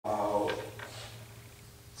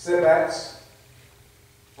setbacks,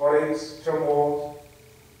 heartaches, turmoil.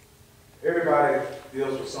 Everybody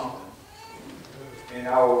deals with something. In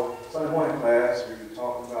our Sunday morning class, we were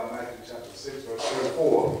talking about Matthew chapter 6, verse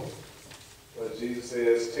 34. But Jesus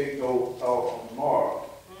says, take no thought on tomorrow.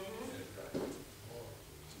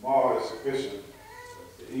 Tomorrow is sufficient.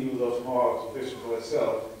 The evils of tomorrow is sufficient for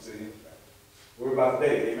itself. You see, worry about the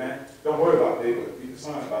day, amen? Don't worry about the day, but be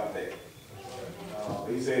concerned about the day.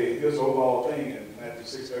 He said, here's the overall thing in Matthew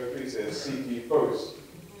 6:33 says, seek ye first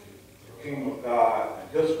the kingdom of God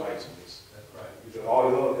and his righteousness. He said,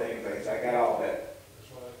 all the other things, I got all that.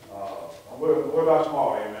 Don't worry about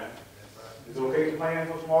tomorrow, amen? Is it okay to plan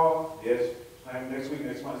for tomorrow? Yes. Plan next week,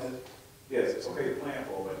 next month? Yes, it's okay to plan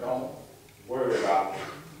for, but don't worry about it.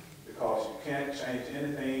 Because you can't change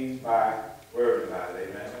anything by worrying about it,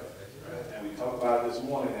 amen? And we talked about it this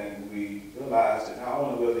morning, and we realized that not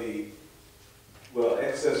only will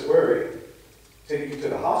excess worry take you to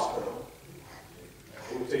the hospital,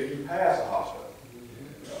 it will take you past the hospital.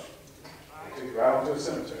 It will take you right into the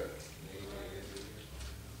cemetery.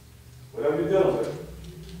 Whatever you're dealing with,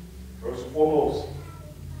 first and foremost,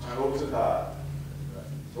 turn over to God.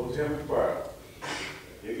 Go to Him in prayer.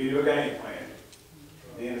 He'll give you a game plan.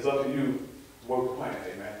 Then it's up to you to work the plan,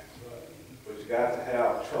 amen? But you got to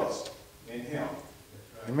have trust in Him.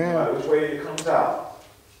 Amen. No matter which way it comes out,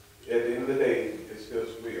 at the end of the day, it's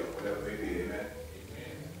just real, whatever it may be, amen?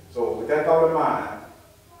 So with that thought in mind,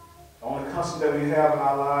 the only constant that we have in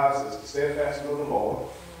our lives is the steadfastness of the Lord.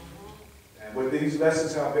 And what these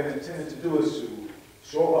lessons have been intended to do is to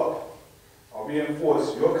show up or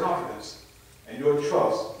reinforce your confidence and your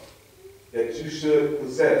trust that you should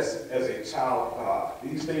possess as a child of God.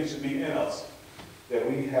 These things should be in us, that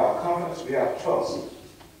we have confidence, we have trust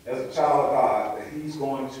as a child of God, that He's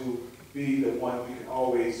going to be the one we can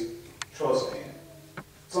always trust in.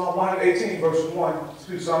 Psalm 118 verse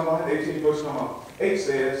 8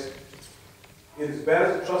 says, it is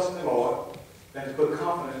better to trust in the Lord than to put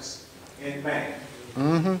confidence in man.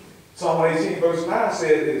 Mm-hmm. Psalm 118 verse 9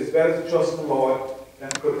 says, it is better to trust in the Lord than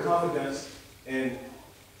to put confidence in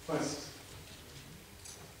princes.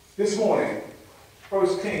 This morning,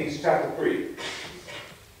 1 Kings chapter 3.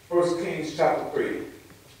 1 Kings chapter 3.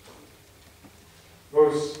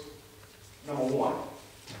 Verse number 1.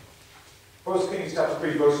 1 Kings chapter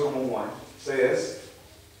 3 verse number 1 says,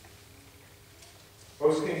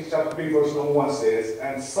 1 Kings chapter 3 verse number 1 says,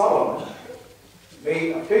 and Solomon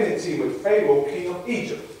made affinity with Pharaoh, king of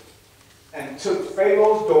Egypt, and took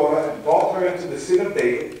Pharaoh's daughter and brought her into the city of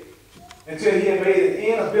David, until he had made an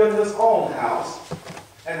end of building his own house,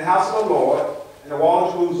 and the house of the Lord, and the wall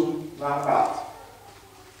of Jerusalem round about.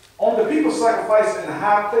 Only the people sacrificed in the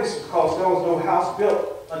high places, because there was no house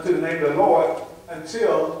built unto the name of the Lord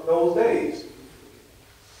until those days.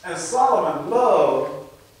 And Solomon loved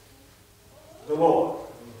the Lord,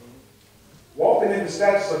 walking in the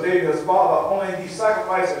statutes of David his father, only he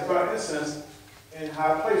sacrificed and burnt incense in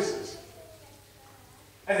high places.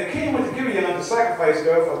 And the king went to Gibeon unto sacrifice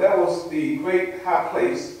there, for that was the great high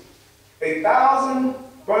place. 1,000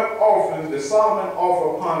 burnt offerings did Solomon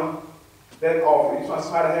offer upon that offering.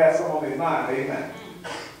 Somebody had something on his mind, amen.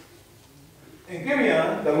 In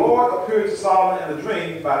Gibeon, the Lord appeared to Solomon in a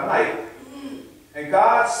dream by night. And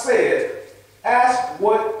God said, ask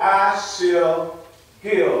what I shall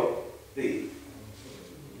give thee.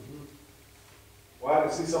 Well, I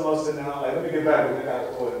can see some of us sitting down like, let me get back with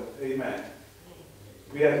that. Amen.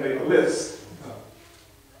 We have to make a list.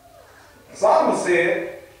 Solomon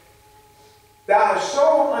said, thou hast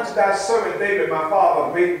shown unto thy servant David, my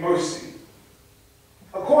father, great mercy,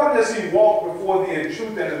 according as he walked before thee in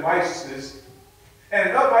truth and in righteousness, and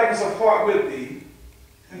in uprightness of heart with thee,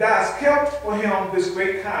 and thou hast kept for him this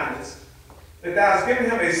great kindness, that thou hast given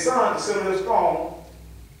him a son to sit on his throne,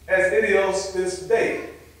 as it is this day.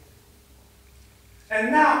 And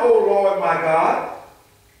now, O Lord my God,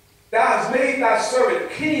 thou hast made thy servant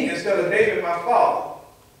king instead of David my father.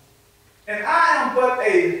 And I am but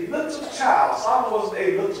a little child. Solomon wasn't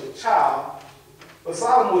a little child, but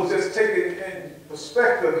Solomon was just taking in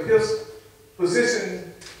perspective his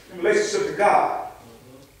position in relationship to God.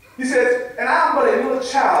 He says, and I am but a little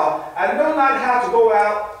child. I know not how to go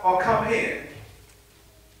out or come in.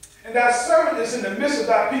 And thy servant is in the midst of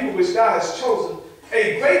thy people which thou hast chosen,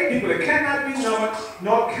 a great people that cannot be numbered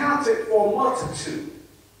nor counted for multitude.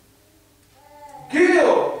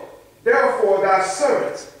 Give, therefore, thy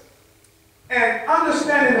servant an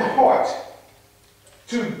understanding heart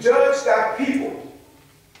to judge thy people,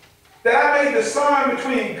 that I may discern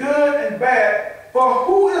between good and bad. For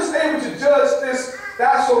who is able to judge this,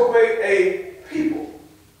 thou so great a people?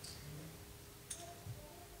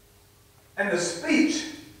 And the speech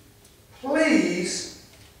pleased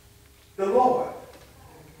the Lord.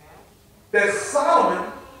 That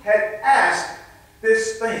Solomon had asked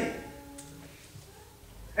this thing.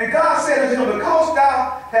 And God said unto him, because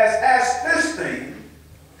thou hast asked this thing,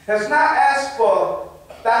 hast not asked for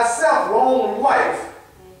thyself long life,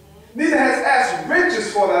 neither hast asked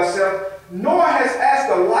riches for thyself, nor hast asked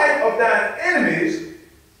the life of thine enemies,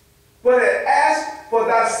 but hast asked for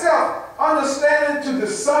thyself understanding to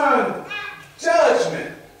discern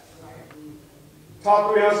judgment.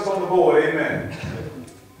 Top three answers on the board, amen.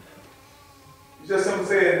 You just simply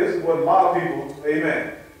saying this is what a lot of people,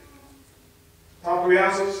 amen. Top three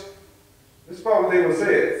answers. This is probably what they would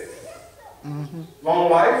say. Long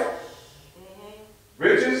life,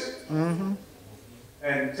 riches, and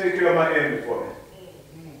take care of my enemy for me.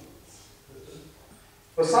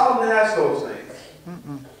 But Solomon didn't ask those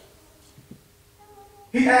things.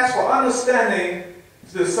 He asked for understanding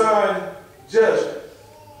to discern judgment.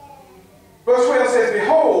 Verse 12 says,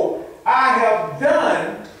 behold, I have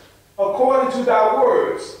done according to thy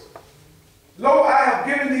words. Lo, I have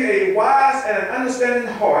given thee a wise and an understanding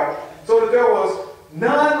heart, so that there was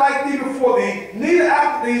none like thee before thee, neither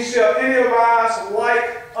after thee shall any arise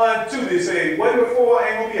like unto thee. Say, way before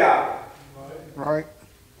ain't gonna be out. Right.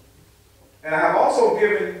 And I have also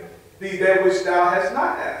given thee that which thou hast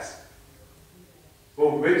not asked,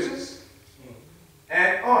 both riches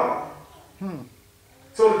and honor.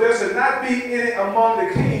 So that there should not be any among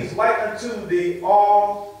the kings like unto thee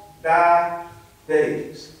all thy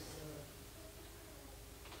days.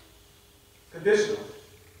 Conditional.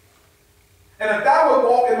 And if thou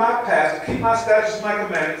wilt walk in my paths, to keep my statutes and my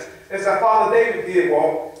commandments, as thy father David did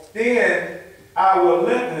walk, then I will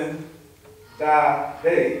lengthen thy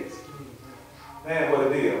days. Man, what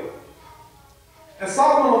a deal. And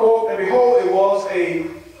Solomon awoke, and behold, it was a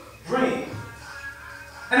dream.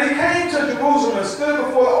 And he came to Jerusalem and stood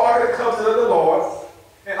before the ark of the covenant of the Lord,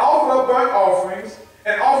 and offered up burnt offerings,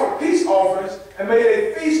 and offered peace offerings, and made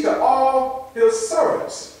a feast to all his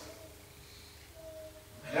servants.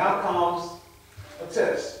 Now comes a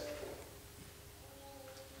test.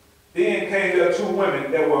 Then came there two women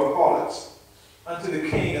that were harlots unto the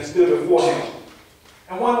king and stood before him.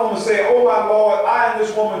 And one woman said, O my Lord, I and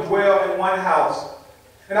this woman dwell in one house,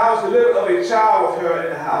 and I was delivered of a child with her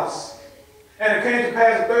in the house. And it came to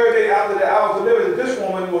pass the third day after that I was delivered, that this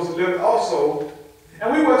woman was delivered also.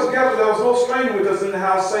 And we were together, there was no stranger with us in the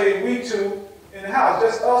house, save we two in the house,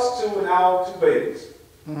 just us two and our two babies.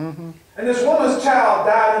 And this woman's child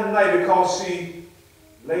died in the night because she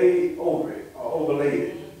laid over it, or overlaid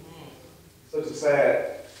it. Such a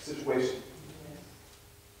sad situation.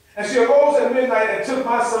 And she arose at midnight and took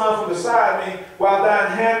my son from beside me while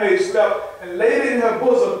thine handmaid slept, and laid it in her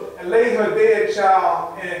bosom, and laid her dead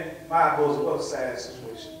child in my bosom. What a sad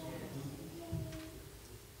situation.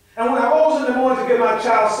 And when I rose in the morning to get my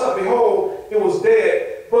child sucked, behold, it was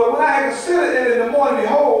dead. But when I had considered it in the morning,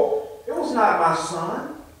 behold, it was not my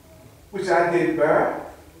son, which I did bear.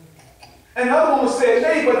 And another woman said,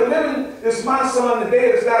 nay, but the living is my son, the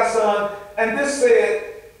dead is thy son. And this said,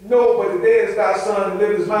 no, but the dead is thy son, the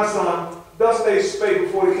living is my son. Thus they spake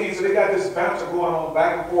before the king. So they got this banter going on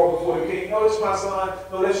back and forth before the king. No, this is my son.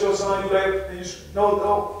 No, that's your son. You live. And you,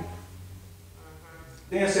 no.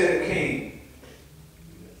 Then said the king,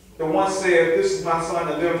 the one said, this is my son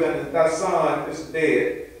that liveth, and thy son is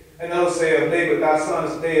dead. And another said, nay, but thy son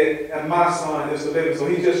is dead, and my son is the living. So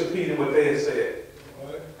he just repeated what they had said.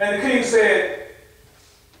 Right. And the king said,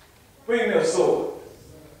 bring me a sword.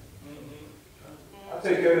 I'll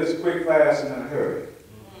take care of this quick, fast, and in a hurry.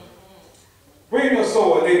 Bring me a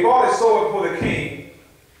sword. They brought a sword for the king.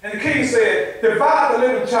 And the king said, divide the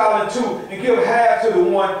living child in two, and give half to the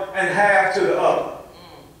one and half to the other.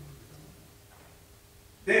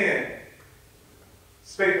 Then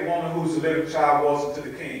spake the woman whose the living child was unto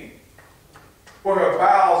the king. For her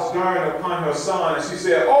bowels yearned upon her son, and she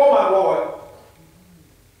said, O my Lord,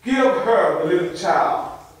 give her the living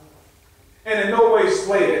child, and in no way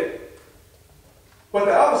slay it. But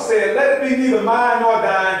the other said, let it be neither mine nor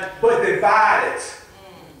thine, but divide it.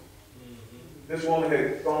 This woman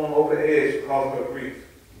had gone over the edge because of her grief.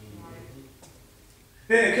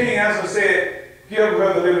 Then the king answered and said, give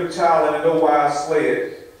her the living child, and in no wise slay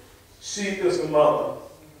it. She is the mother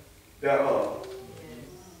thereof.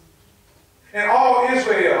 And all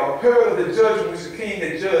Israel heard of the judgment which the king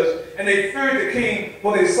had judged, and they feared the king,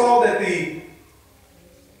 for they saw that the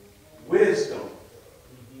wisdom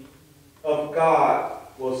of God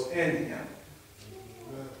was in him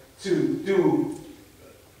to do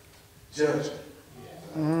judgment.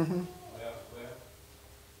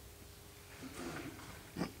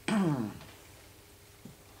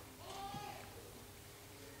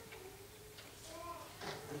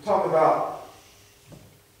 talk about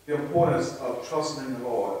the importance of trusting in the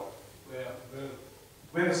Lord.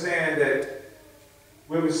 We understand that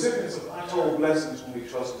we're recipients of untold blessings when we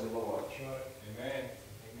trust in the Lord. Amen.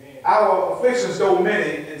 Amen. Our afflictions, though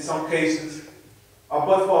many in some cases, are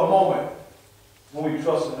but for a moment when we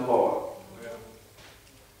trust in the Lord.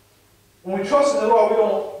 When we trust in the Lord, we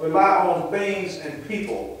don't rely on things and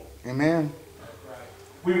people. Amen.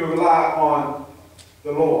 We rely on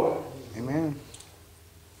the Lord. Amen.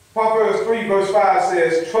 Proverbs 3 verse 5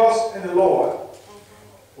 says, trust in the Lord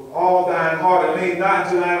with all thine heart and lean not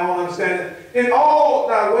into thine own understanding. In all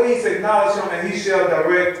thy ways acknowledge him, and he shall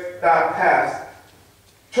direct thy path.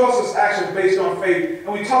 Trust is action based on faith.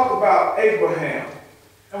 And we talked about Abraham.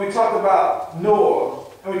 And we talked about Noah.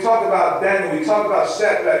 And we talked about Daniel. We talked about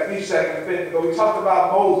Shadrach, Meshach, and Abednego. We talked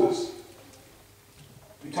about Moses.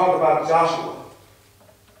 We talked about Joshua.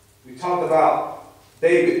 We talked about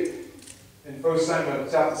David in 1 Samuel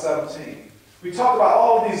chapter 17. We talked about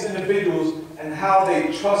all of these individuals and how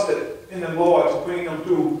they trusted in the Lord to bring them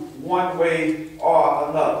through one way or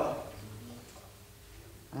another.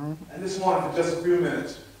 And this morning, for just a few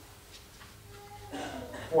minutes,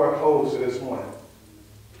 before I close this morning,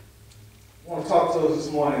 I want to talk to us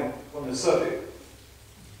this morning from the subject,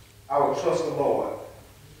 I will trust the Lord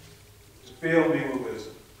to fill me with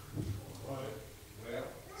wisdom.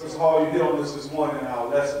 Sister Hall, you hit on this morning in our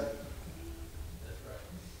lesson.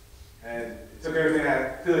 And it took everything I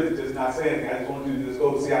could to just not say anything. I just wanted you to just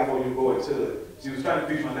go see how far you go into it. She was trying to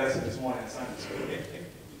preach my lesson this morning in Sunday school.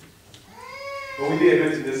 But we did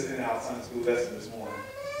mention this in our Sunday school lesson this morning.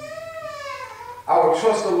 I will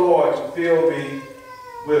trust the Lord to fill me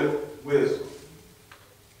with wisdom.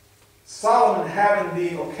 Solomon, having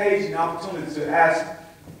the occasion, opportunity to ask,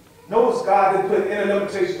 notice God didn't put any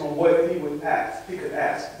limitation on what he would ask. He could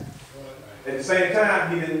ask. At the same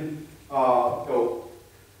time, he didn't go,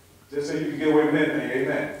 just so you can get away with anything,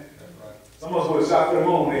 amen. Some of us would have shot for the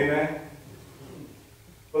moon, amen.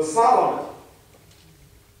 But Solomon,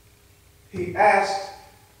 he asked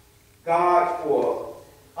God for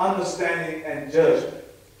understanding and judgment.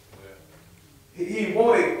 He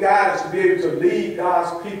wanted guidance to be able to lead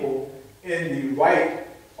God's people in the right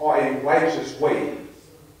or a righteous way.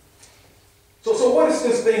 So what is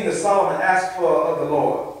this thing that Solomon asked for of the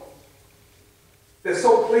Lord that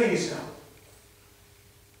so pleased him?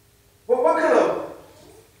 What could have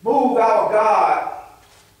moved our God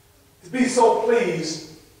to be so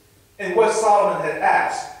pleased in what Solomon had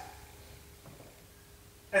asked?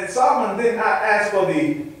 And Solomon did not ask for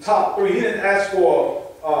the top three. He didn't ask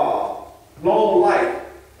for long life.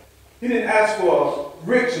 He didn't ask for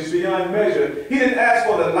riches beyond measure. He didn't ask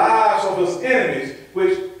for the lives of his enemies,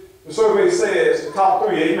 which the survey says the top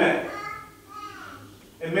three, amen.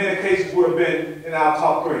 In many cases would have been in our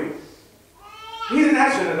top three. He didn't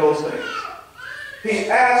ask for any of those things. He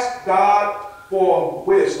asked God for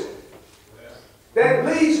wisdom. That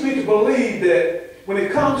leads me to believe that when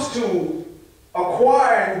it comes to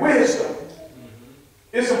acquiring wisdom,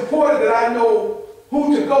 it's important that I know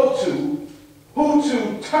who to go to, who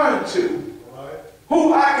to turn to,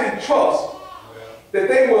 who I can trust, that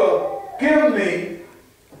they will give me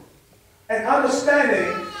an understanding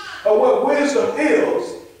of what wisdom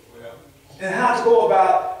is and how to go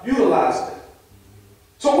about utilizing it.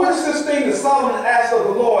 So what is this thing that Solomon asked of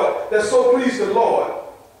the Lord that so pleased the Lord?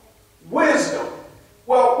 Wisdom.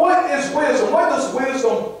 Well, what is wisdom? What does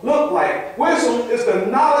wisdom look like? Wisdom is the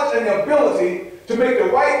knowledge and the ability to make the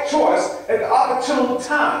right choice at the opportune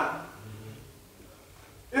time.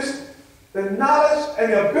 It's the knowledge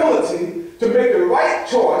and the ability to make the right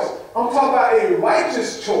choice. I'm talking about a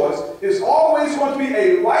righteous choice. It's always going to be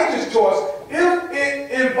a righteous choice if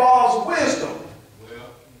it involves wisdom.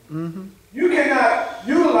 You cannot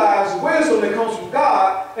utilize wisdom that comes from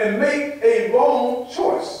God and make a wrong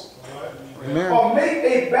choice. Amen. Or make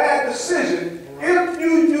a bad decision. If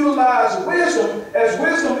you utilize wisdom, as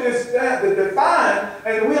wisdom is defined,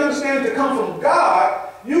 and we understand it to come from God,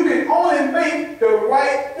 you can only make the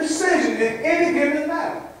right decision in any given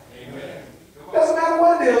matter. Amen. Doesn't matter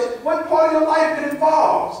what it is, what part of your life it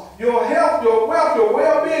involves. Your health, your wealth, your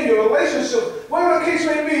well-being, your relationships, whatever the case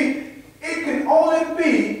may be, it can only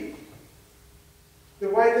be the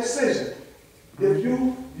right decision if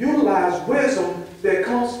you utilize wisdom that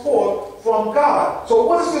comes forth from God. So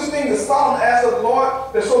what is this thing that Solomon asked of the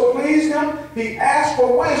Lord that so pleased him? He asked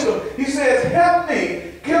for wisdom. He says, help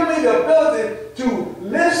me, give me the ability to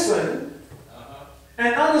listen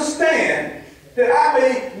and understand that I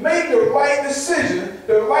may make the right decision,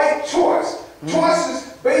 the right choice.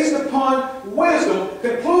 Choices based upon wisdom,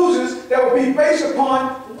 conclusions that will be based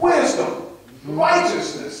upon wisdom,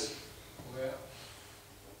 righteousness.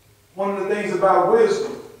 one of the things about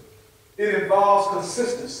wisdom, it involves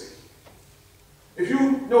consistency. If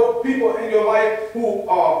you know people in your life who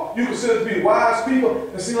you consider to be wise people,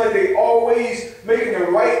 and seem like they always making the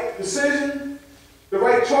right decision, the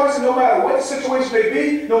right choice, no matter what the situation may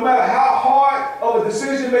be, no matter how hard of a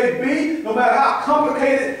decision may be, no matter how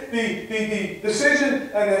complicated the decision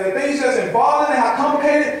and the things that's involved in it, how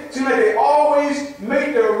complicated, it seems like they always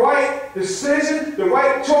make the right decision, the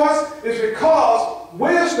right choice, is because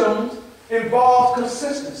wisdom involves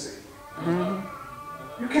consistency.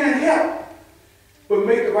 You can't help but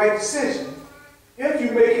make the right decision if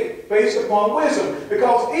you make it based upon wisdom.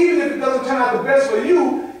 Because even if it doesn't turn out the best for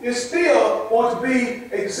you, it's still going to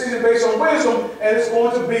be a decision based on wisdom, and it's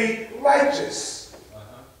going to be righteous.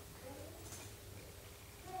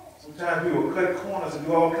 Sometimes we will cut corners and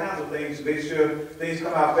do all kinds of things to make sure things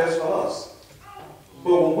come out best for us.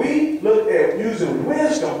 But when we look at using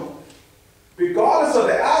wisdom, regardless of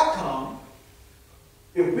the outcome,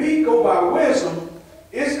 if we go by wisdom,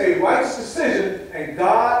 it's a righteous decision, and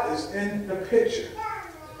God is in the picture.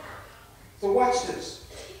 So watch this.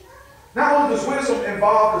 Not only does wisdom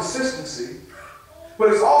involve consistency, but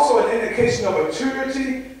it's also an indication of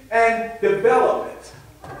maturity and development.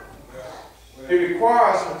 It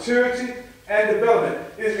requires maturity and development.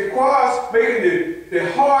 It requires making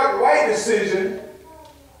the hard right decision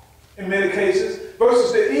in many cases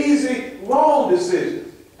versus the easy wrong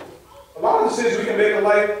decision. A lot of decisions we can make in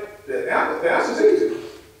life, the answer is easy.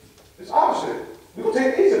 It's opposite. We're going to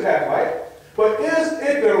take the easy path, right? But is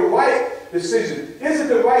it the right decision? Is it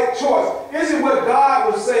the right choice? Is it what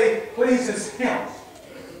God would say pleases Him?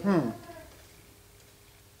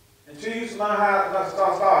 Until you learn how to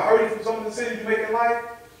start hurting from some of the decisions you make in life.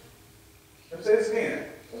 Let me say this again.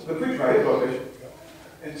 This is the preacher right here, brother Bishop.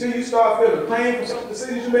 Until you start feeling pain from some of the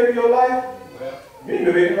decisions you make in your life, you ain't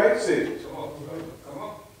been making the right decisions.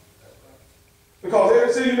 Because every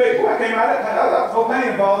decision you make, I came out of that, there was no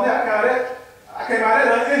pain involved in that. I came out of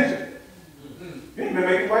that uninjured. You ain't been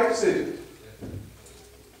making the right decisions.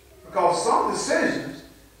 Because some decisions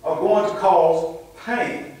are going to cause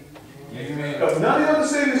pain. Amen. If none of your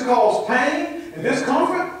decisions cause pain and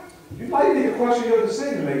discomfort, you might need to question your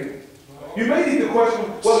decision making. You may need to question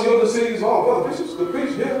whether your decisions are, brother Bishop's the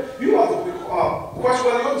preacher here. You have to question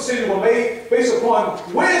whether your decisions were made based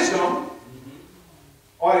upon wisdom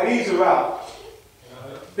or the easy route.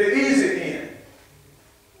 The easy end.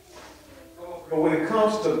 But when it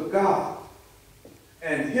comes to God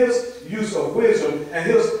and His use of wisdom and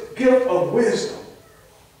His gift of wisdom,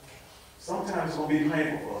 sometimes it's going to be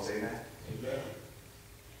painful for us, amen?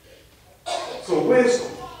 So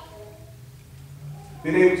wisdom,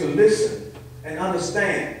 being able to listen and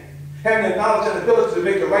understand, having the knowledge and ability to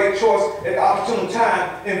make the right choice at the opportune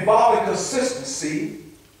time, involving consistency,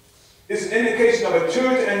 is an indication of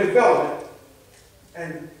maturity and development.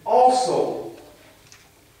 And also,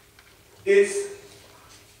 it's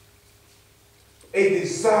a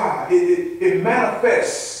desire. It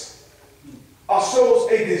manifests or shows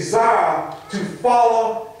a desire to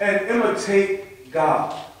follow and imitate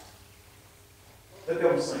God. Let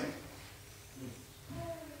them sing.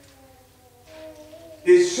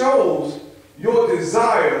 It shows your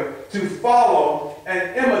desire to follow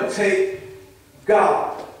and imitate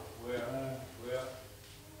God.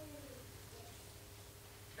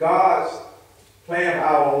 God's plan for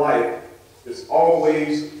our life is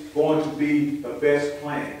always going to be the best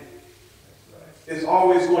plan. It's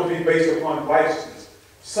always going to be based upon righteousness.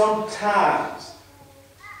 Sometimes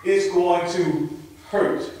it's going to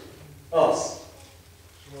hurt us.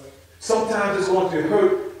 Sometimes it's going to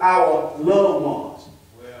hurt our loved ones.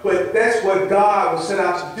 But that's what God was set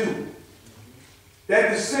out to do. That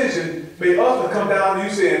decision may often come down to you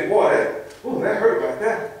saying, boy, that hurt right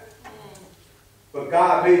there. But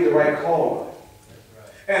God made the right call.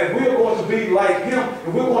 And if we're going to be like Him, if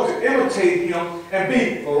we're going to imitate Him and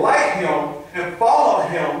be like Him and follow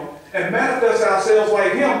Him and manifest ourselves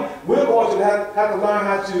like Him, we're going to have to learn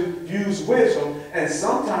how to use wisdom. And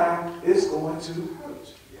sometimes it's going to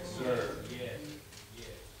hurt. Yes, sir. Yes. Yes.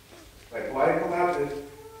 Like, why didn't come out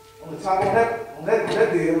on the top on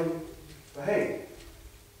that deal? But hey,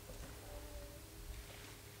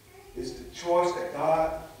 it's the choice that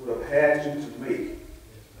God would have had you to make.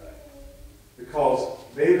 Because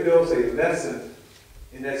maybe there was a lesson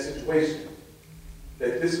in that situation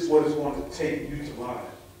that this is what it's going to take you to learn.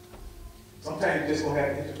 Sometimes you just going to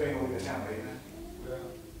have to hit your finger with the hammer, amen?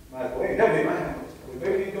 Might as well, hey, never hit my hammer.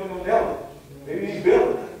 Maybe you ain't doing no nailing. Maybe you ain't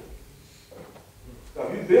building nothing. So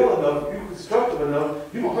if you build enough, if you constructive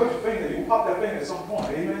enough, you're going to hurt your finger. You can pop that finger at some point,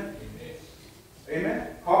 amen? Amen?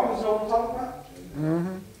 Carpenters know what I'm talking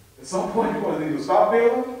about? At some point, you're going to either stop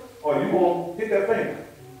building or you won't hit that finger.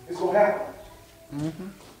 It's going to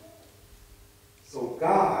happen. So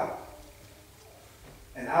God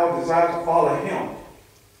and our desire to follow him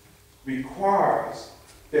requires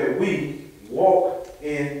that we walk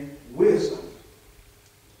in wisdom.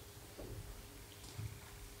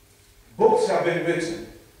 Books have been written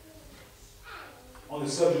on the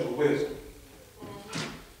subject of wisdom.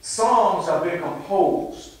 Songs have been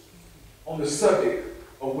composed on the subject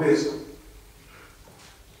of wisdom.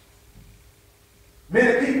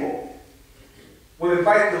 Many people will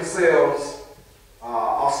invite themselves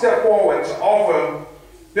or step forward to offer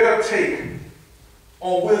their take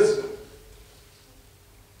on wisdom.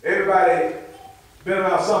 Everybody been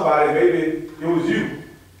around somebody, maybe it was you.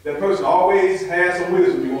 That person always has some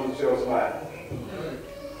wisdom you want to show somebody.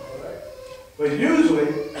 But usually,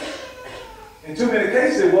 in too many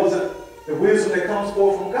cases, it wasn't the wisdom that comes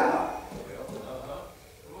forth from God.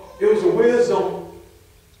 It was the wisdom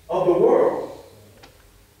of the world.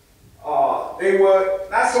 They were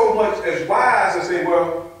not so much as wise as they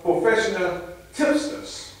were professional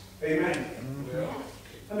tipsters. Amen.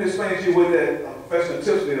 Let me explain to you what that professional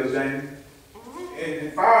tipster is, Jamie.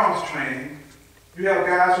 In firearms training, you have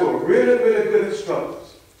guys who are really, really good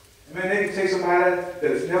instructors. Man, they can take somebody that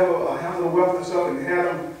has never handled a weapon and stuff and have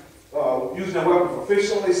them using their weapon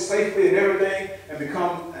proficiently, safely, and everything, and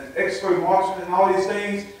become an expert marksman and all these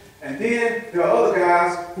things. And then there are other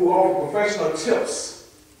guys who offer professional tips.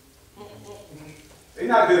 They're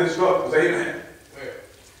not good instructors, amen.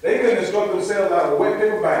 They couldn't instruct themselves out of a wet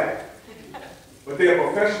paper bag, but they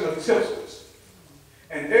are professional tipsters.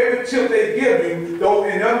 And every tip they give you, though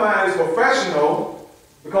in their mind is professional,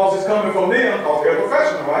 because it's coming from them, because they're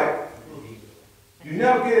professional, right? You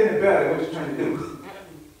never get any better at what you're trying to do.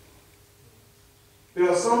 There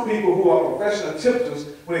are some people who are professional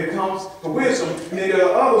tipsters when it comes to wisdom, and then there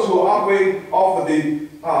are others who are operating off of the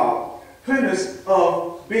premise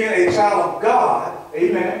of being a child of God,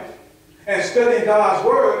 amen, and studying God's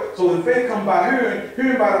word, so that faith comes by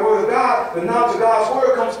hearing by the word of God. The knowledge of God's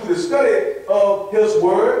word comes through the study of his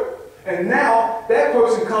word, and now that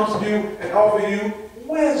person comes to you and offers you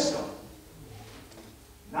wisdom,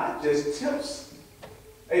 not just tips.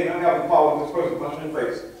 Hey, man, I'm having a problem with this person, punch me in the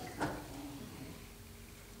face.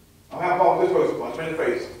 I'm having a problem with this person, punch me in the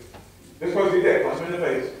face. This person did that, punch me in the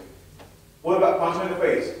face. What about punch me in the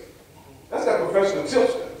face? That's that professional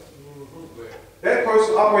tipster. That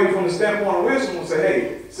person operating from the standpoint of wisdom will say,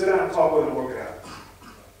 hey, sit down and talk with him and work it out.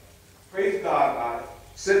 Praise God about it.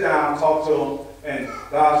 Sit down, talk to him, and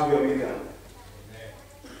God's will be done.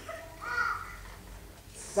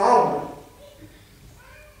 Solomon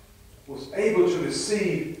was able to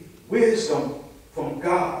receive wisdom from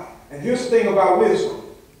God. And here's the thing about wisdom.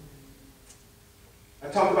 I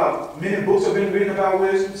talked about many books have been written about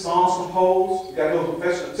wisdom, songs composed. You got those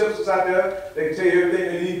professional tipsters out there. They can tell you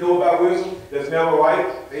everything you need to know about wisdom. That's never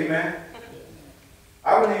right. Amen.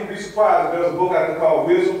 I wouldn't even be surprised if there was a book out there called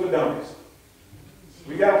Wisdom for Dummies.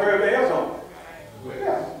 We got everything else on it.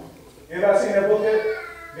 Yeah. Anybody seen that book yet?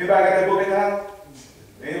 Anybody got that book in the house?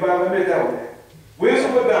 Anybody admit that one?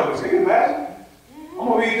 Wisdom for Dummies. Can you imagine? I'm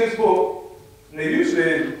going to read this book. And they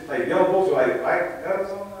usually, like, young books are like that or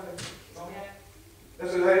something.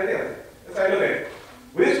 That's how you look at it.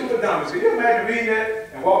 Wisdom for Dummies. Can you imagine reading that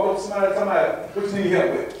and walk up to somebody and tell somebody, what you need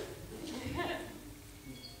help with?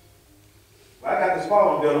 Well, I got this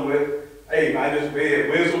problem I'm dealing with. Hey, I just read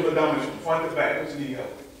Wisdom for Dummies from front to back. What you need help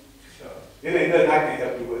with? It ain't nothing I can't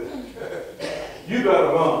help you with. You better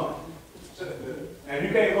run. And if you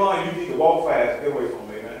can't run, you need to walk fast. Get away from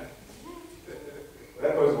me, man.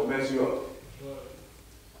 That person will mess you up.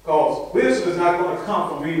 Because wisdom is not going to come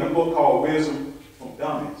from reading a book called Wisdom from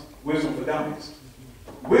Dummies. Wisdom for Dummies.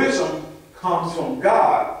 Wisdom comes from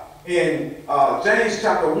God in James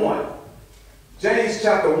chapter 1. James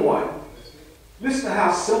chapter 1. Listen to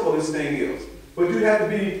how simple this thing is. But you have to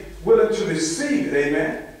be willing to receive it,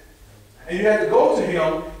 amen. And you have to go to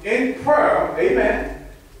him in prayer, amen,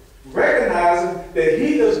 recognizing that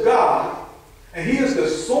he is God and he is the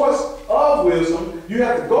source of wisdom. You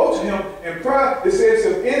have to go to him in prayer. It says,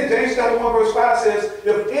 if in James chapter 1 verse 5 says,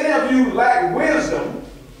 if any of you lack wisdom,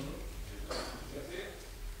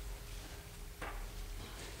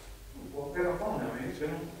 well, get my phone now, man. It's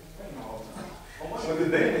been all the time.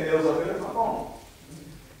 With the Damon Hills up there, that's my phone.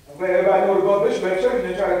 I'm glad everybody knows about Bishop at church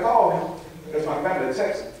and they try to call him. That's my family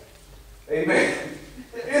texting. Amen.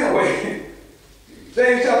 Anyway,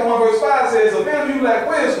 James chapter 1 verse 5 says, if any of you lack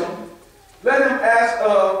wisdom, let him ask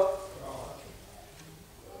of,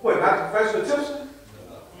 what, not the professional tipster?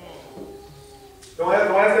 Don't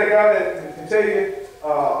ask that guy that can tell you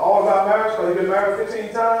all about marriage because he's been married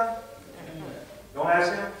 15 times. Don't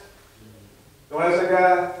ask him. ask that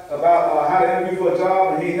guy about how to interview for a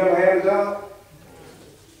job and he never had a job?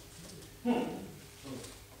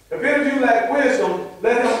 If any of you lack wisdom,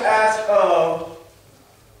 let him ask of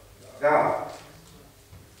God,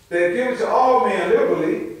 that giveth to all men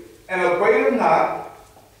liberally, and upbraideth not,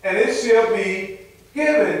 and it shall be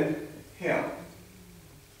given him.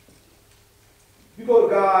 You go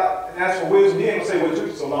to God and ask for wisdom, he ain't going to say, what took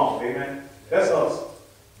you so long, amen? That's us.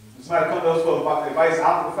 When somebody comes to us for advice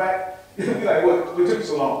after the fact, you'll be like, what took you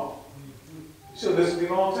so long? You should have listened to me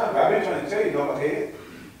a long time ago. I've been trying to tell you, no, my head.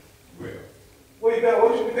 What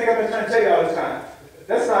you think I've been trying to tell you all this time?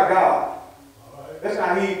 That's not God. That's not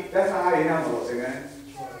how he handles us, amen?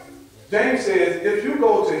 James says, if you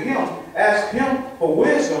go to him, ask him for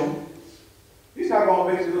wisdom, he's not going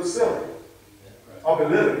to make you look silly or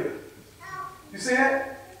belittle you. You see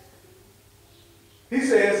that? He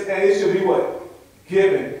says, and it should be what?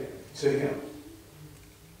 Given to him.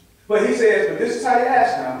 But he says, but this is how you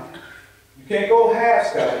ask now. You can't go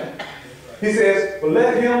half-stepping. He says, but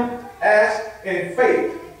let him ask in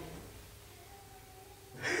faith.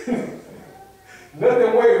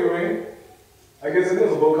 Nothing wavering. I guess it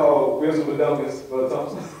is a book called Wisdom of Dumbness, Brother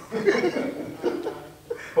Thompson.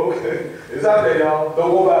 Okay. It's out there, y'all.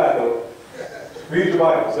 Don't go by it, though. Read your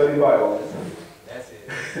Bible. Study the Bible. That's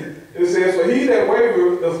it. It says, for he that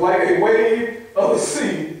wavereth is like a wave of the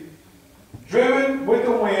sea, driven with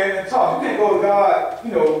the wind and tossed. You can't go to God,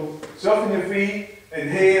 shuffling your feet and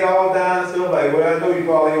head all down and stuff like, well, I know you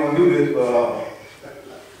probably ain't going to do this, but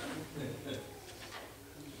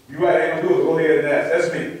you right, I ain't going to do it. Go ahead and ask. That's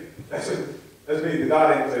me. That's me. The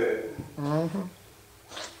God ain't going to say that. Mm-hmm.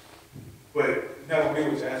 But you're not going to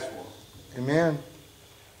get what you ask for. Amen.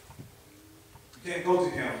 You can't go to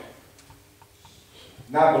him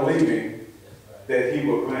not believing that he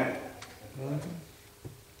will grant it. Mm-hmm.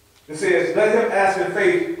 It says, let him ask in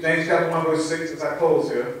faith, James chapter 1, verse 6, as I close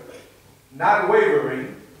here, not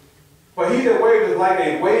wavering, for he that wavers is like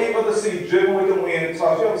a wave of the sea driven with the wind. So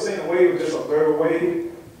have you ever seen a wave just observe a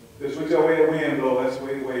wave? Just whichever way the wind blows, that's the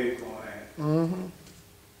way the wave's going at. Mm-hmm.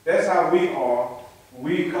 That's how we are when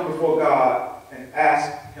we come before God and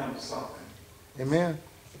ask him something. Amen.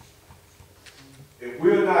 If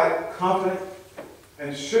we're not confident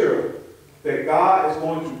and sure that God is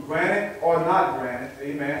going to grant it or not grant it,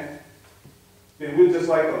 amen, then we're just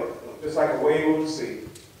like a wave of the sea.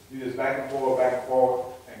 You just back and forth,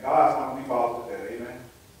 and God's not going to be bothered with that, amen.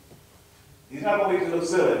 He's not going to make you look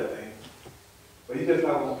silly at anything, but he's just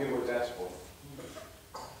not going to give what you ask for.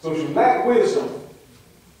 So if you lack wisdom,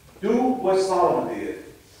 do what Solomon did.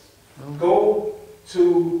 Go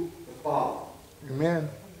to the Father. Amen.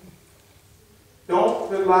 Don't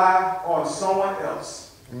rely on someone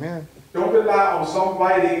else. Amen. Don't rely on some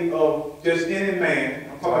writing of just any man.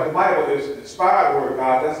 I'm talking about the Bible is inspired word of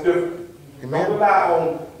God. That's different. Amen. Don't rely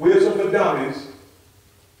on wisdom for dummies.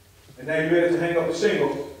 And then you're ready to hang up the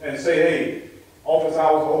shingle and say, hey, office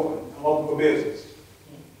hours are open. I'm open for business.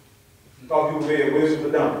 Thought people read wisdom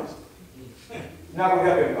for dummies. It's not going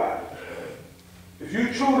to help anybody. If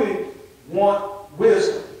you truly want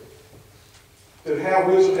wisdom, to have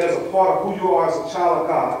wisdom as a part of who you are as a child of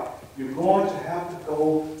God, you're going to have to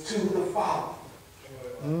go to the Father.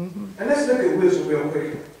 Mm-hmm. And let's look at wisdom real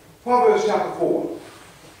quick. Proverbs chapter 4.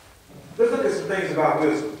 Let's look at some things about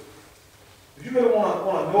wisdom. If you really want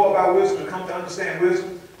to know about wisdom and come to understand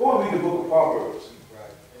wisdom, go and read the book of Proverbs.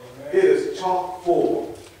 Right. It is chock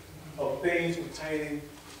full of things pertaining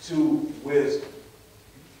to wisdom.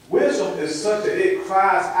 Wisdom is such that it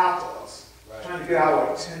cries out to us, trying to get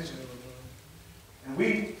our attention. And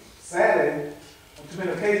we, sadly, on too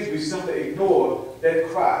many occasions, we simply ignore that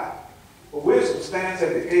cry. But wisdom stands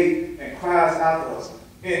at the gate and cries out to us.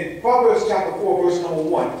 In Proverbs chapter 4, verse number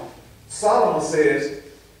 1, Solomon says,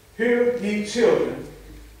 hear ye children,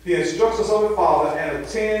 he instructs us of the Father, and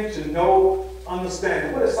attend to no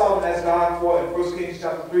understanding. What did Solomon ask God for in 1 Kings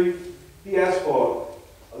chapter 3? He asked for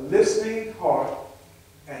a listening heart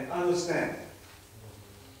and understanding.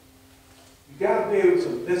 You got to be able to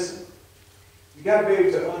listen. You got to be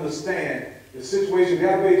able to understand the situation. You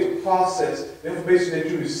got to be able to process the information that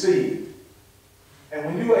you receive. And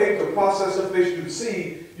when you are able to process the information you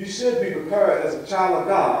receive, you should be prepared as a child of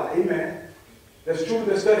God. Amen. That's true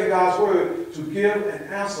to study God's word to give an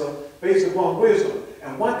answer based upon wisdom.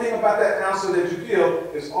 And one thing about that answer that you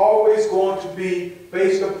give is always going to be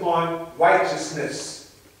based upon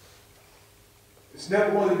righteousness. It's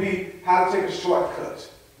never going to be how to take a shortcut,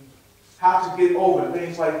 how to get over,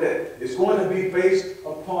 things like that. It's going to be based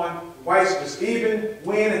upon righteousness, even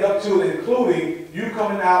when and up to and including you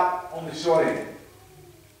coming out on the short end.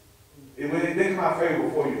 It didn't come out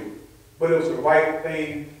favorable for you, but it was the right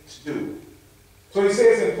thing to do. So he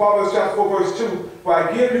says in Proverbs chapter 4, verse 2, for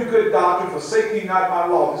I give you good doctrine, forsake ye not my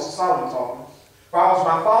law. This is Solomon talking. For I was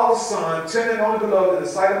my father's son, tender and only beloved in the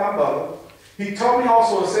sight of my mother. He taught me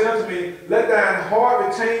also and said unto me, let thine heart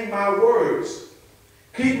retain my words.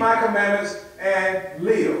 Keep my commandments and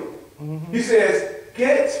live. He says,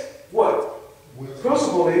 get what?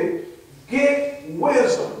 Principally, get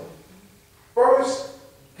wisdom. First,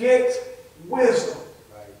 get wisdom.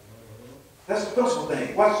 That's the principal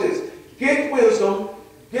thing. Watch this. Get wisdom,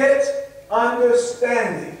 get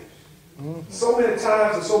understanding. So many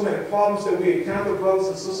times and so many problems that we encounter, brothers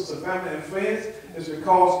and sisters and family and friends, is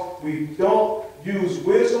because we don't use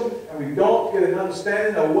wisdom and we don't get an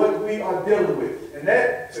understanding of what we are dealing with. And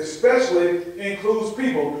that especially includes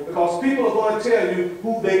people, because people are going to tell you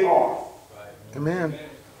who they are. Amen.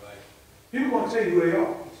 People are going to tell you who they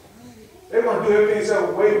are. They're going to do everything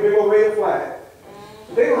except wave a big old red flag.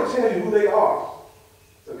 They're going to tell you who they are.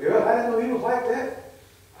 So, girl, I didn't know he was like that.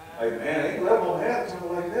 Like, man, I ain't never going to have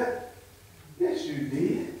something like that. Yes, you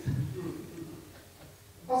did.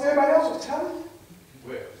 Because everybody else was telling you.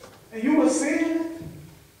 Well, And you were seeing it.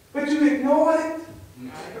 But you ignored it.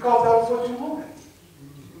 Because that was what you wanted.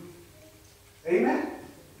 Amen?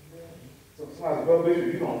 So somebody said, Brother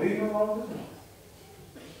Bishop, you going to leave him alone?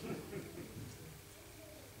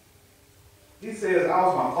 He says, I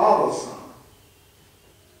was my father's son.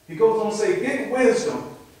 He goes on to say, get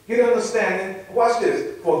wisdom, get understanding. Watch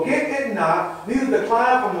this. Forget it not, neither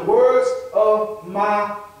decline from the words of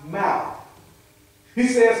my mouth. He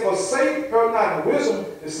says, forsake her not. And wisdom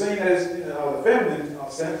is seen as in the feminine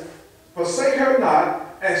sense. Forsake her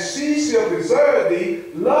not, and she shall preserve thee.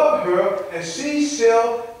 Love her, and she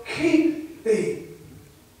shall keep thee.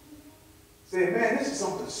 Say, man, this is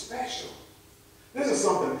something special. This is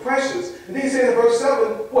something precious. And then he says in verse 7,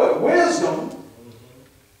 what? Wisdom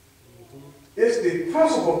is the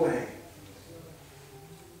principal thing.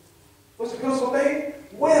 What's the principal thing?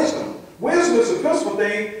 Wisdom. Wisdom is the principal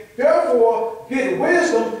thing. Therefore, get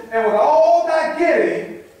wisdom, and with all thy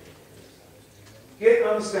getting, get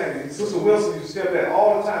understanding. Sister Wilson used to tell that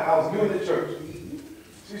all the time. I was new in the church.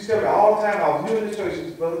 She used to tell me all the time I was new in the church. She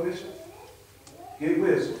said, Brother Bishop, get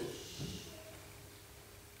wisdom.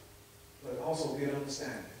 But also get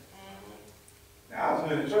understanding. Now, I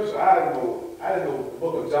was new in the church, so I didn't know the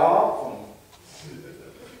book of Job from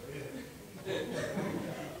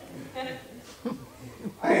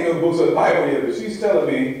I ain't know the books of the Bible yet, but she's telling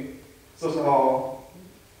me, Sister Hall,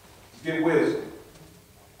 get wisdom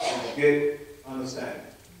and get understanding.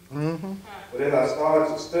 But as I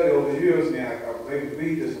started to study over the years, and I was able to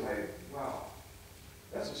read this, and like, wow,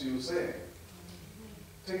 that's what she was saying.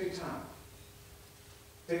 Take your time.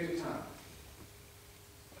 Take your time.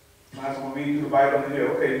 I was going to read you the Bible in the year.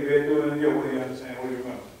 Okay, you read through it in the year. What do you understand? What do you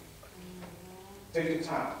remember? Take your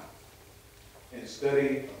time and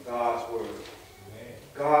study God's Word.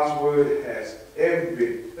 God's Word has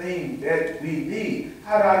everything that we need.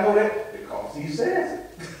 How do I know that? Because He says it.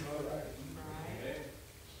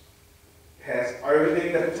 It has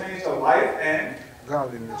everything that pertains to life and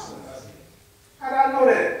Godliness. how do I know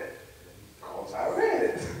that? Because I read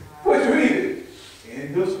it. Where'd you read it?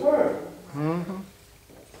 In this Word.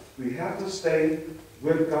 We have to stay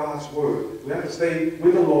with God's Word. We have to stay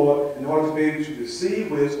with the Lord in order to be able to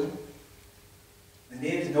receive wisdom and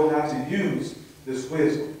then to know how to use this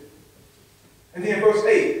wisdom. And then verse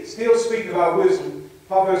 8, still speaking about wisdom,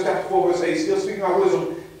 Proverbs chapter 4, verse 8, still speaking about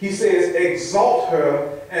wisdom, he says, exalt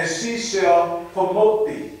her, and she shall promote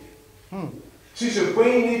thee. She shall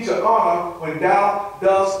bring thee to honor when thou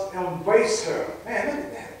dost embrace her. Man, look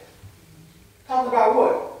at that. Talking about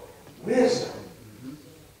what? Wisdom.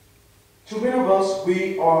 Too many of us,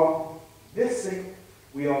 we are missing,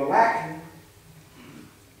 we are lacking.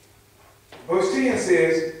 Verse 10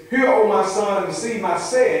 says, hear, O my son, and receive my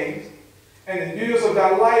sayings, and the years of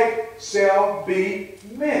thy life shall be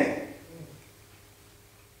many.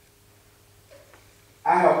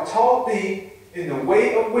 I have taught thee in the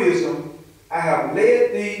way of wisdom. I have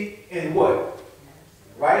led thee in what?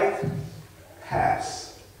 Right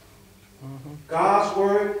paths. God's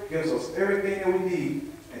Word gives us everything that we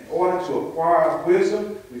need in order to acquire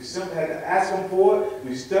wisdom. We simply had to ask Him for it.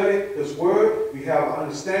 We studied His Word. We have an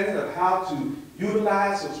understanding of how to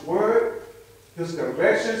utilize His Word, His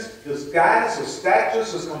directions, His guidance, His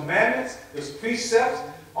statutes, His commandments, His precepts,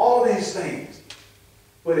 all these things.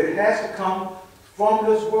 But it has to come from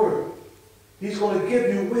His Word. He's going to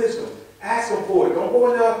give you wisdom. Ask Him for it. Don't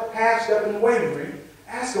go in there half-stepping and wavering.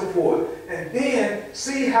 Ask Him for it. And then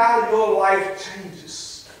see how your life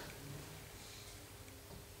changes.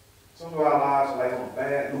 Some of our lives are like on a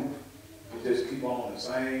bad loop. We just keep on the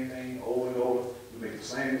same thing over and over. We make the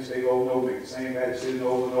same mistake over and over, make the same bad decision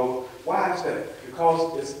over and over. Why is that?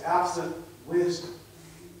 Because it's absent wisdom.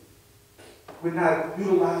 We're not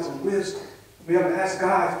utilizing wisdom. We haven't asked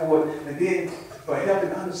God for it, and then for help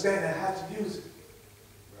and understanding how to use it.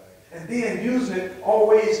 And then using it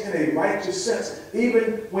always in a righteous sense,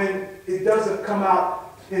 even when it doesn't come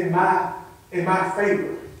out in my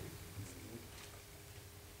favor.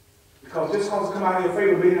 Because just because it comes out in your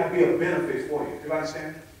favor may not be a benefit for you. Do you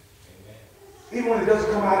understand? Amen. Even when it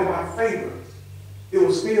doesn't come out in my favor, it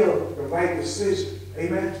will still the right decision.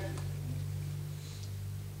 Amen.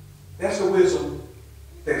 That's the wisdom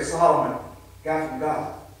that Solomon got from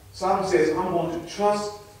God. Solomon says, I'm going to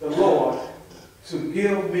trust the Lord to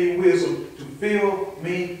give me wisdom, to fill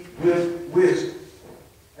me with wisdom.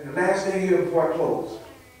 And the last thing here before I close,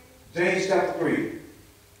 James chapter 3.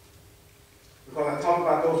 Because I talk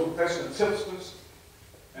about those professional tipsters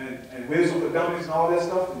and wisdom for dummies and all that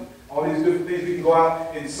stuff, and all these different things we can go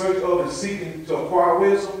out in search of and seeking to acquire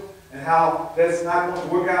wisdom, and how that's not going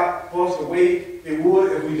to work out for us the way it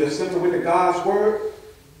would if we just simply went to God's word.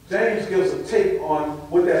 James gives a take on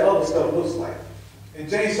what that other stuff looks like. In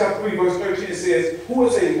James chapter 3, verse 13, it says, who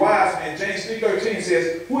is a wise man? James 3:13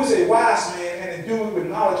 says, who is a wise man and endued with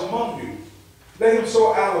knowledge among you? Let him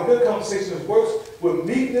sort out a good conversation his works with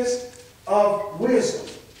meekness of wisdom.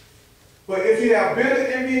 But if you have bitter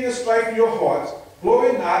envy and strife in your hearts,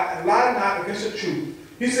 glory not and lie not against the truth.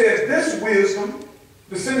 He says, this wisdom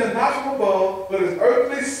descendeth not from above, but is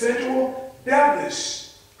earthly, sensual,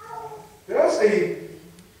 devilish. There's a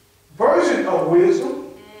version of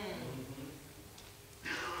wisdom.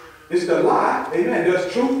 It's the lie. Amen.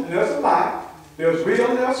 There's truth and there's a lie. There's real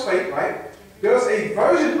and there's fake, right? There's a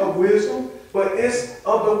version of wisdom, but it's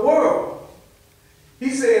of the world.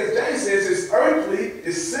 He says, James says, it's earthly,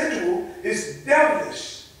 it's sensual, it's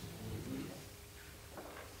devilish.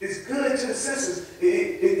 It's good to the senses.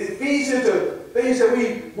 It feeds into things that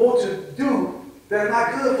we want to do that are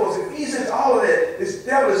not good for us. It feeds into all of that. It's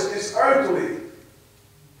devilish, it's earthly.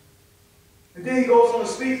 And then he goes on to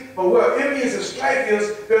speak, but where envy and strife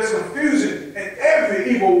is, there's confusion in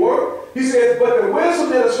every evil work. He says, but the wisdom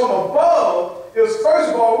that is from above is first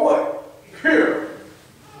of all what? Pure.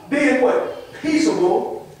 Then what?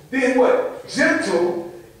 Peaceable. Then what?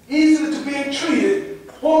 Gentle. Easy to be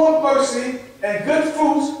entreated. Full of mercy and good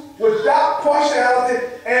fruits, without partiality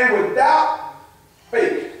and without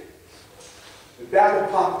fake. Without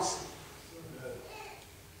hypocrisy.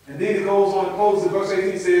 And then he goes on and closes in verse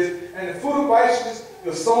 18, says, and the fruit of righteousness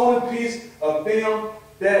is sown in peace of them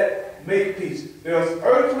that make peace. There's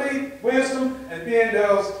earthly wisdom, and then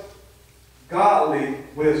there's godly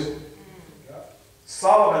wisdom.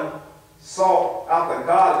 Solomon sought after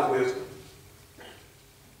godly wisdom.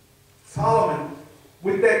 Solomon,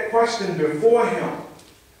 with that question before him,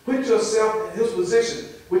 put yourself in his position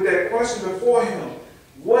with that question before him.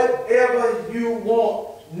 Whatever you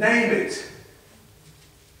want, name it.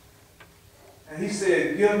 And he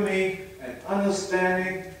said, give me an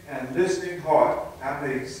understanding and listening heart after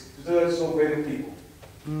he stood so great a people.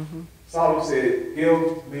 Solomon said,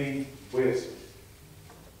 give me wisdom.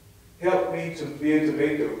 Help me to be able to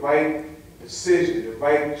make the right decision, the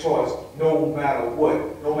right choice, no matter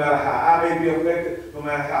what. No matter how I may be affected, no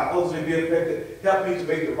matter how others may be affected, help me to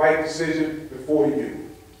make the right decision before you.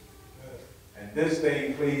 And this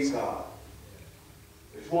thing please God.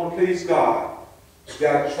 If you want to please God, you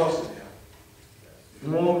got to trust in him. If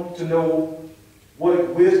you want to know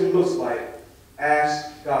what wisdom looks like,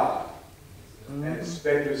 ask God and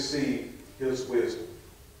expect to receive his wisdom.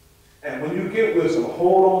 And when you get wisdom,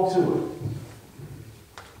 hold on to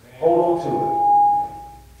it. Hold on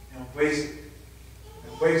to it. Embrace it.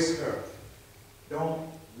 Embrace her. Don't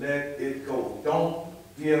let it go. Don't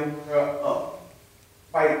give her up.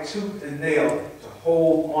 Fight tooth and nail to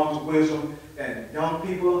hold on to wisdom. And young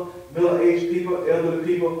people, middle-aged people, elderly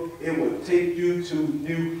people, it will take you to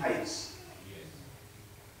new heights.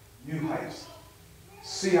 New heights.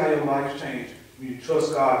 See how your life changes when you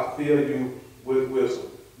trust God to fill you with wisdom.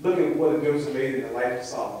 Look at what a difference it made in the life of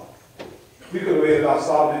Solomon. We could have read about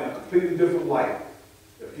Solomon in a completely different light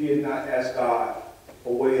if he had not asked God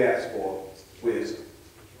for what he asked for, wisdom.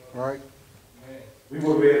 Right. We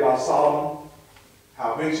would have read about Solomon,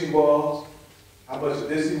 how rich he was, how much of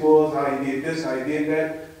this he was, how he did this, how he did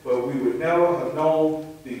that, but we would never have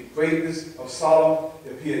known the greatness of Solomon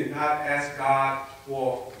if he had not asked God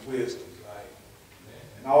for wisdom.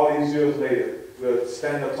 And all these years later, we'll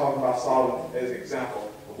stand up talking about Solomon as an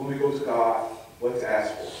example of when we go to God, what to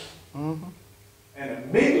ask for. And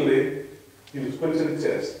immediately, he was put to the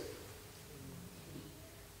test.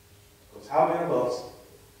 Because how many of us,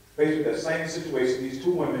 faced with that same situation, these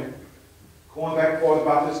two women going back and forth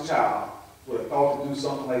about this child would have thought to do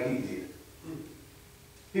something like he did.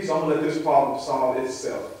 He said, I'm going to let this problem solve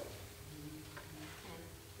itself.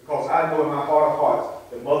 Because I know in my heart of hearts,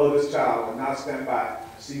 the mother of this child will not stand by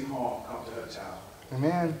and see harm come to her child.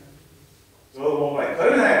 Amen. So the other one like, cut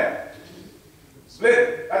it in half. Split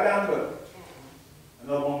it, right down the middle.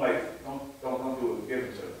 Another one like, don't do it, give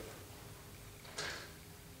it to her.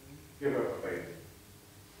 Give her her baby.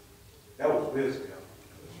 That was wisdom.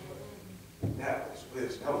 That was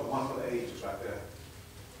wisdom. That was one for the ages right there.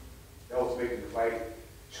 That was making the right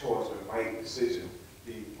choice, the right decision.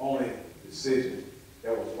 The only decision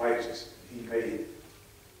that was righteous, he made it.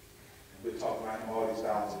 And we're talking about him all these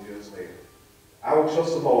thousands of years later. I will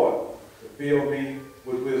trust the Lord to fill me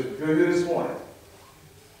with wisdom. If you're here this morning,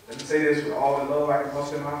 let me say this with all the love I can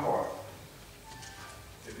muster in my heart.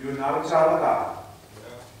 If you're not a child of God,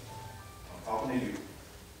 I'm talking to you.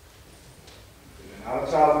 If you're not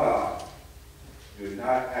a child of God, you're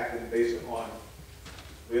not acting based upon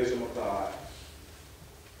wisdom of God.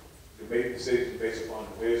 You're making decisions based upon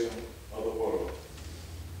the wisdom of the world.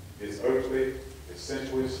 It's earthly, it's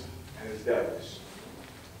sensuous, and it's devilish.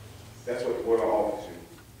 That's what the world offers you.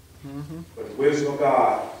 But the wisdom of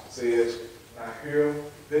God says, when I hear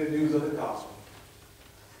good news of the gospel,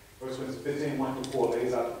 1 Corinthians 15, 1-4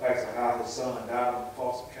 lays out the facts of how his son died on the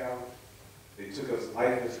cross of Calvary. They took his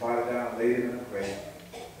life, his body down, and laid him in the grave.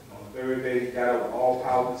 And on the third day, he got up with all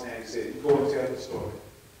power in his hand. He said, you go and tell the story.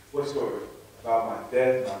 What story? About my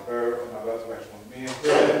death, my burial, and my resurrection. When men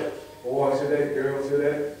hear that, boys hear that, girls hear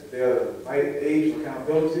that, they're the right age of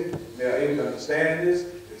accountability, they're able to understand this,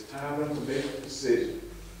 it's time for them to make a decision.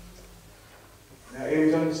 They're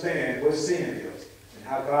able to understand what sin is and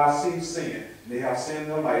how God sees sin. And they have sin in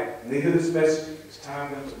their life. And they hear this message, it's time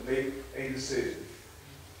for them to make a decision.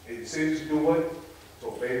 A decision to do what? To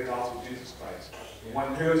obey the gospel of Jesus Christ. When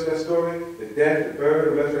one hears that story, the death, the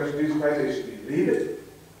burial, the resurrection of Jesus Christ, they should believe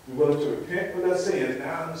it, be willing to repent for their sins.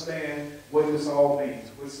 Now understand what this all means,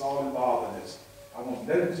 what's all involved in this. I want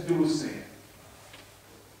nothing to do with sin.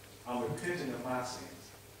 I'm repenting of my sins.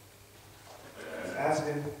 I'm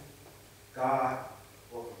asking God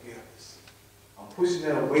for forgiveness. I'm pushing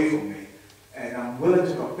that away from me. And I'm willing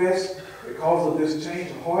to confess, because of this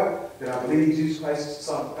change of heart, that I believe Jesus Christ is the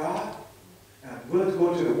Son of God. And I'm willing to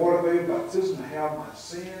go to the water grave baptism and have my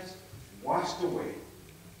sins washed away.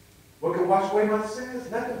 What can wash away my sins?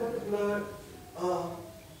 Nothing but the blood of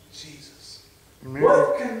Jesus. Amen.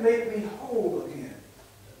 What can make me whole again?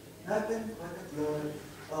 Nothing but the blood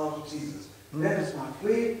of Jesus. That is my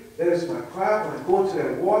plea. That is my cry when I go into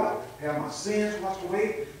that water, have my sins washed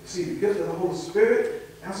away, see the gift of the Holy Spirit,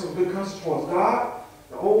 have some good conscience towards God.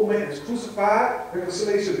 The old man is crucified.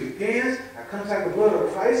 Reconciliation begins. I contact the blood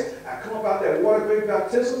of Christ. I come about that water grave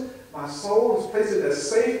baptism. My soul is placed in a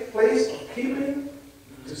safe place of keeping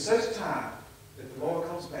to such time that the Lord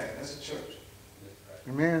comes back. That's the church.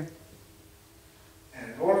 Amen.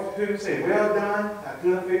 And in order for people to say, well done, thy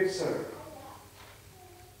good and faithful servant,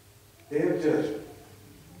 day of judgment,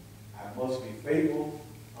 I must be faithful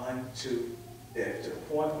unto death, to the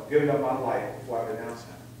point of giving up my life before I renounce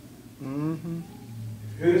him.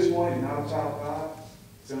 If you're here this morning, you're not a child of God,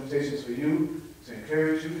 this invitation is for you to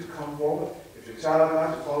encourage you to come forward. If you're a child of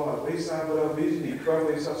God, you follow by the wayside, whatever reason, you encourage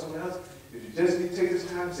for yourself something else. If you just need to take this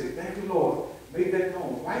time and say, thank you, Lord, make that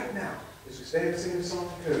known right now. As we stand and sing this song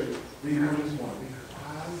of encouragement, will you come this morning?